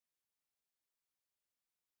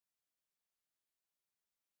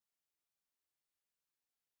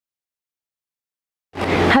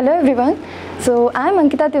Hello everyone. So I am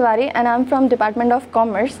Ankita Tewari and I am from Department of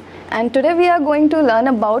Commerce, and today we are going to learn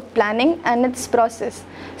about planning and its process.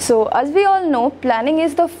 So as we all know, planning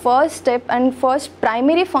is the first step and first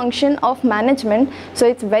primary function of management. So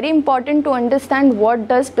it's very important to understand what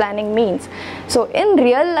does planning means. So in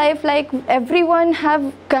real life, like everyone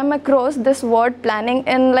have come across this word planning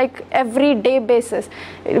in like everyday basis,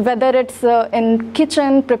 whether it's in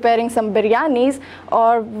kitchen preparing some biryanis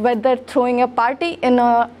or whether throwing a party in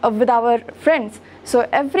with our friends. So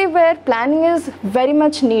everywhere planning is very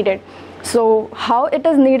much needed. So how it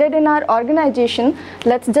is needed in our organization,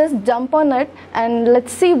 let's just jump on it and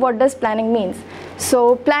let's see what does planning means.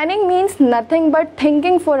 So planning means nothing but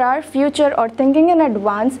thinking for our future or thinking in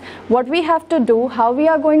advance what we have to do, how we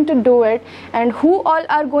are going to do it, and who all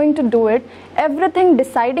are going to do it. Everything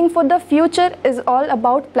deciding for the future is all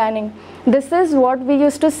about planning. This is what we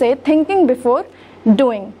used to say, thinking before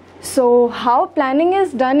doing. So how planning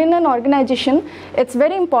is done in an organization, it's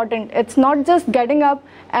very important. It's not just getting up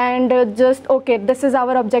and just, okay, this is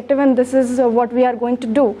our objective and this is what we are going to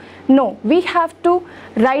do. No, we have to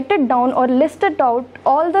write it down or list it out,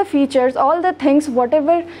 all the features, all the things,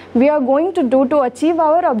 whatever we are going to do to achieve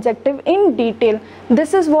our objective in detail.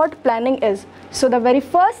 This is what planning is. So the very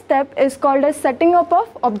first step is called as setting up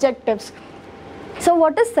of objectives. So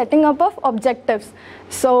what is setting up of objectives?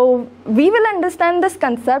 So we will understand this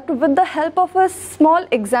concept with the help of a small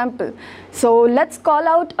example. So let's call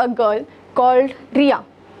out a girl called Ria.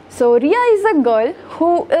 So Ria is a girl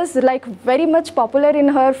who is like very much popular in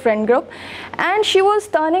her friend group, and she was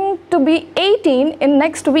turning to be 18 in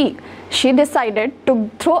next week. She decided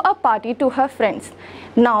to throw a party to her friends.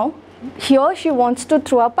 Now here she wants to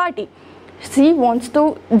throw a party. She won't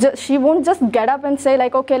just get up and say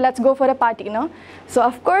like, okay, let's go for a party, no? So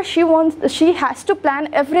of course she has to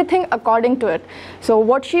plan everything according to it. So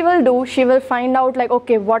what she will do, she will find out like,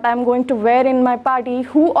 okay, what I'm going to wear in my party,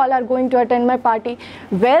 who all are going to attend my party,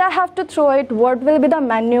 where I have to throw it, what will be the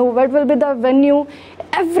menu, what will be the venue,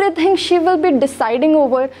 everything she will be deciding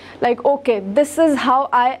over, like, okay, this is how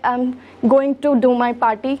I am going to do my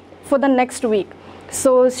party for the next week.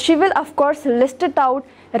 So she will of course list it out,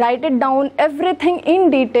 write it down, everything in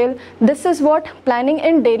detail. This is what planning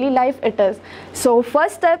in daily life it is. So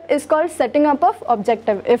first step is called setting up of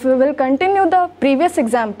objective. If we will continue the previous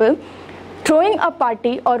example, throwing a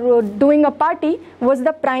party or doing a party was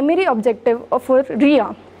the primary objective for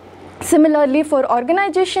Ria. Similarly, for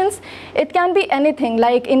organizations, it can be anything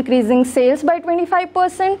like increasing sales by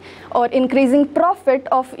 25% or increasing profit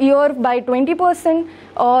of year by 20%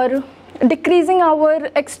 or decreasing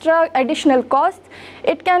our extra additional costs.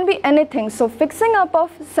 It can be anything. So fixing up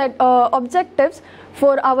of set objectives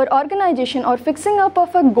for our organization or fixing up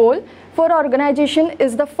of a goal for organization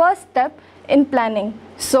is the first step in planning.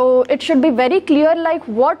 So it should be very clear like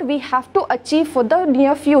what we have to achieve for the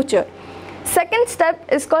near future. Second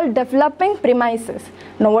step is called developing premises.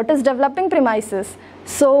 Now what is developing premises?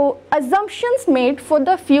 So assumptions made for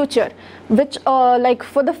the future, which like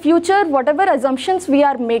for the future, whatever assumptions we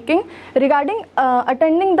are making regarding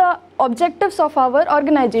attending the objectives of our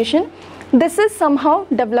organization, this is somehow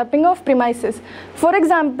developing of premises. For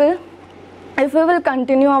example, if we will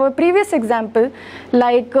continue our previous example,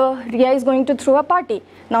 like Ria is going to throw a party.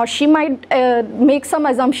 Now she might make some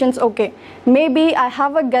assumptions, okay, maybe I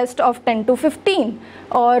have a guest of 10 to 15,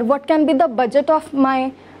 or what can be the budget of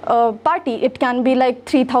my party, it can be like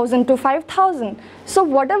 3,000 to 5,000. So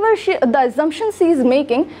whatever the assumptions she is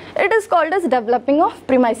making, it is called as developing of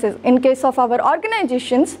premises. In case of our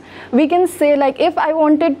organizations, we can say like, if I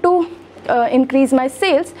wanted to increase my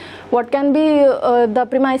sales, what can be the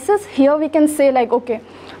premises? Here we can say like, okay,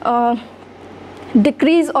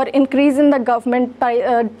 decrease or increase in the government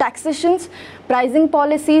taxations, pricing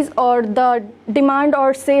policies, or the demand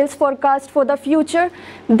or sales forecast for the future.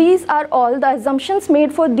 These are all the assumptions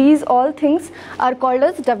made for these all things are called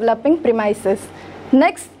as developing premises.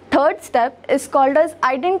 Next, third step is called as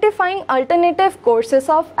identifying alternative courses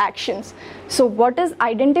of actions. So what is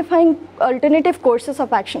identifying alternative courses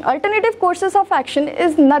of action? Alternative courses of action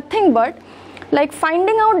is nothing but like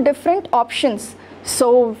finding out different options.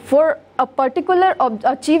 So for a particular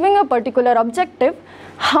achieving a particular objective,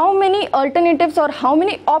 how many alternatives or how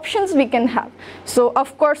many options we can have. So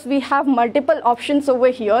of course we have multiple options over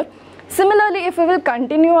here. Similarly, if we will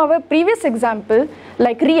continue our previous example,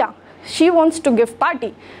 like Ria, she wants to give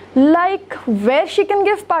party. Like where she can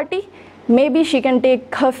give party? Maybe she can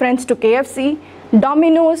take her friends to KFC,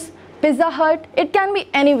 Domino's, Pizza Hut. It can be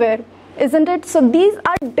anywhere, isn't it? So these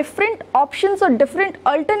are different options or different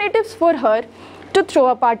alternatives for her to throw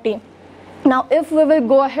a party. Now, if we will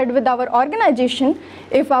go ahead with our organization,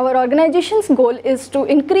 if our organization's goal is to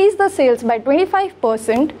increase the sales by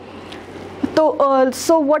 25%,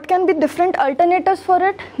 so what can be different alternatives for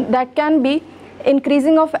it? That can be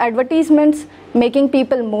increasing of advertisements, making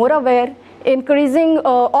people more aware, increasing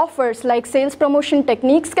offers like sales promotion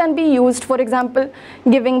techniques can be used, for example,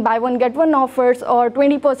 giving buy one get one offers or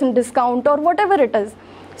 20% discount or whatever it is.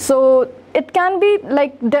 So it can be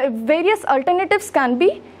like the various alternatives can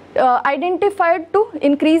be identified to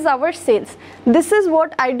increase our sales. This is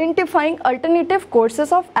what identifying alternative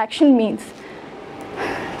courses of action means.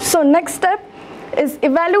 So next step is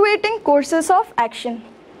evaluating courses of action.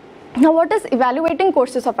 Now, what is evaluating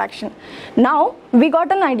courses of action? Now we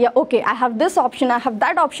got an idea, okay, I have this option, I have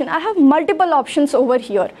that option, I have multiple options over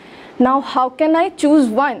here. Now how can I choose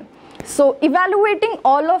one? So evaluating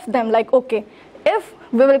all of them, like, okay, if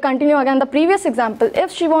we will continue again the previous example,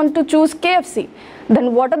 if she wants to choose KFC,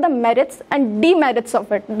 then what are the merits and demerits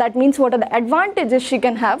of it? That means what are the advantages she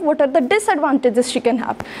can have, what are the disadvantages she can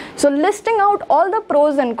have. So listing out all the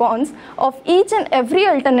pros and cons of each and every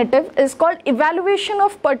alternative is called evaluation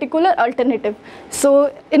of particular alternative.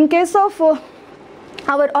 So in case of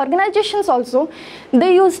our organizations also,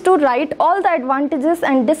 they used to write all the advantages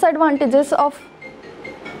and disadvantages of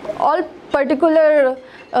all particular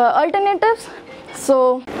alternatives.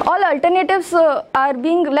 So all alternatives are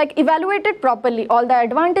being like evaluated properly. All the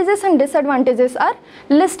advantages and disadvantages are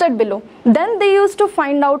listed below. Then they used to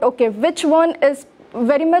find out, okay, which one is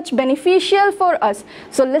very much beneficial for us.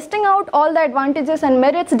 So listing out all the advantages and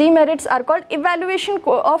merits, demerits are called evaluation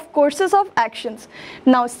of courses of actions.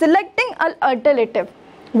 Now selecting an alternative.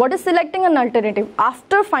 What is selecting an alternative?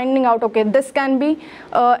 After finding out, okay, this can be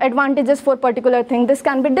advantages for particular thing, this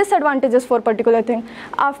can be disadvantages for particular thing.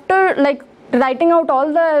 After like writing out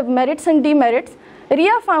all the merits and demerits,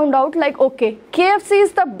 Ria found out like, okay, KFC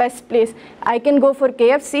is the best place. I can go for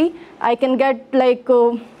KFC. I can get like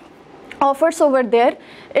offers over there.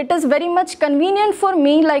 It is very much convenient for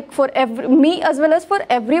me, like for me as well as for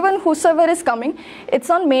everyone whosoever is coming. It's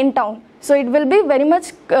on main town. So it will be very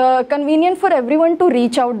much convenient for everyone to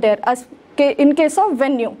reach out there. As in case of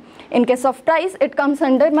venue, in case of price, it comes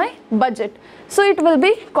under my budget. So it will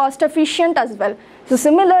be cost efficient as well. So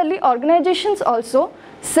similarly, organizations also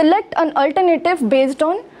select an alternative based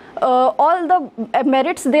on all the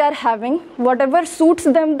merits they are having, whatever suits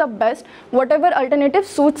them the best, whatever alternative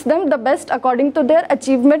suits them the best according to their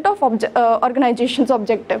achievement of organization's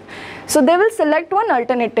objective. So they will select one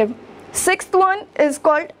alternative. Sixth one is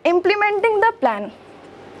called implementing the plan.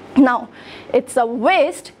 Now, it's a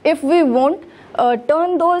waste if we won't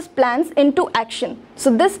turn those plans into action.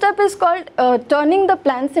 So this step is called turning the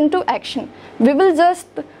plans into action. We will just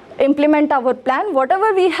implement our plan.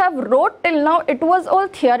 Whatever we have wrote till now, it was all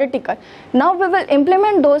theoretical. Now we will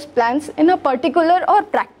implement those plans in a particular or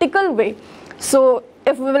practical way. So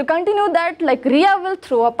if we will continue that, like Ria will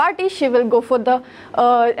throw a party, she will go for the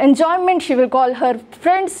enjoyment, she will call her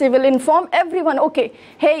friends, she will inform everyone, okay,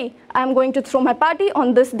 hey, I'm going to throw my party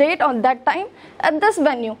on this date, on that time, at this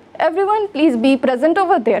venue. Everyone please be present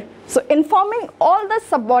over there. So informing all the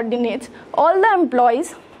subordinates, all the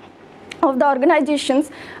employees of the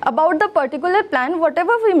organizations about the particular plan,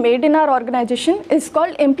 whatever we made in our organization is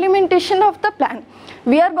called implementation of the plan.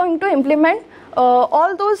 We are going to implement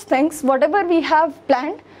all those things, whatever we have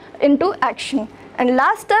planned, into action. And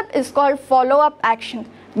last step is called follow-up action.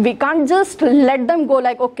 We can't just let them go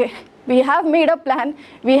like, okay, we have made a plan,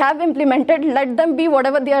 we have implemented, let them be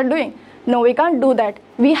whatever they are doing. No, we can't do that.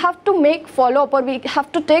 We have to make follow-up, or we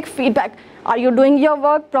have to take feedback. Are you doing your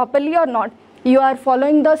work properly or not? You are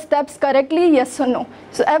following the steps correctly, yes or no?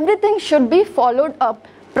 So everything should be followed up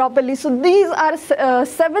properly. So these are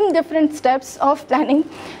 7 different steps of planning,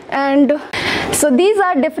 and so these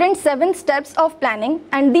are different 7 steps of planning,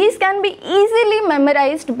 and these can be easily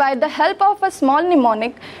memorized by the help of a small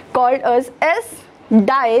mnemonic called as S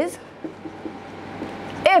dies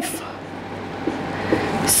if.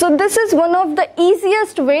 So this is one of the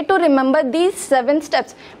easiest way to remember these 7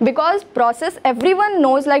 steps, because process everyone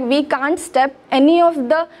knows, like we can't step any of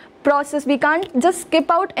the process, we can't just skip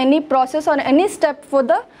out any process or any step for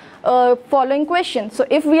the following question. So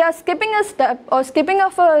if we are skipping a step or skipping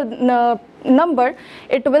of a number,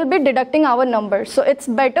 it will be deducting our number. So it's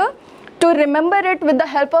better to remember it with the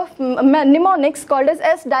help of mnemonics called as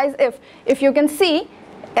S dies if. If you can see,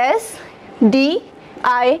 S D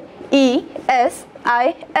I E S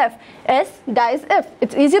I F, S dies if.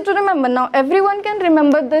 It's easy to remember. Now everyone can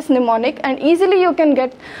remember this mnemonic, and easily you can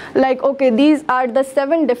get like, okay, these are the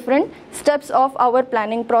 7 different steps of our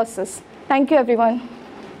planning process. Thank you everyone.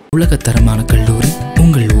 உலகத்தரமான கல்லூரி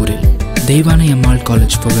உங்கள் ஊரில் தெய்வானை அம்மாள்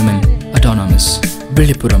college for women. Autonomous.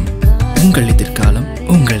 Villupuram. உங்கள் எதிர்காலம்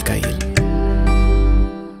உங்கள் கையில்.